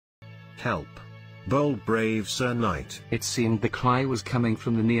help. Bold brave Sir Knight. It seemed the cry was coming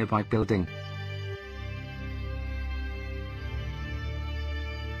from the nearby building.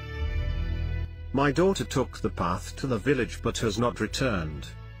 My daughter took the path to the village but has not returned.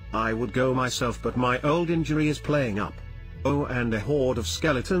 I would go myself but my old injury is playing up. Oh, and a horde of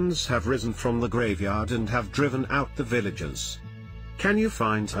skeletons have risen from the graveyard and have driven out the villagers. Can you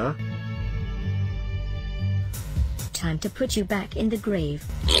find her? Time to put you back in the grave.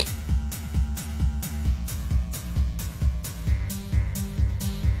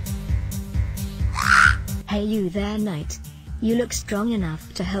 Hey you there, Knight. You look strong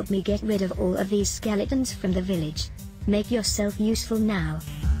enough to help me get rid of all of these skeletons from the village. Make yourself useful now.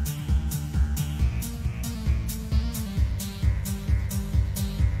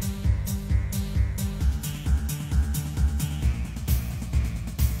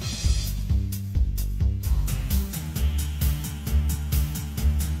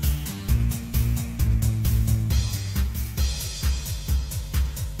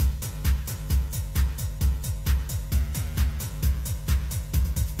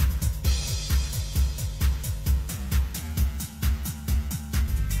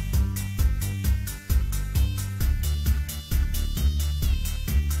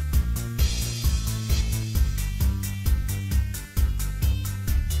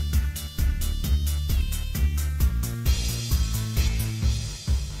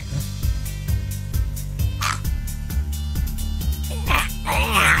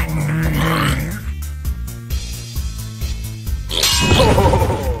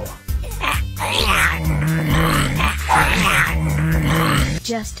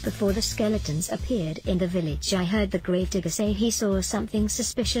 Just before the skeletons appeared in the village, I heard the gravedigger say he saw something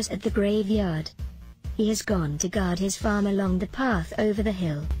suspicious at the graveyard. He has gone to guard his farm along the path over the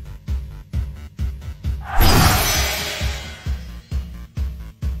hill.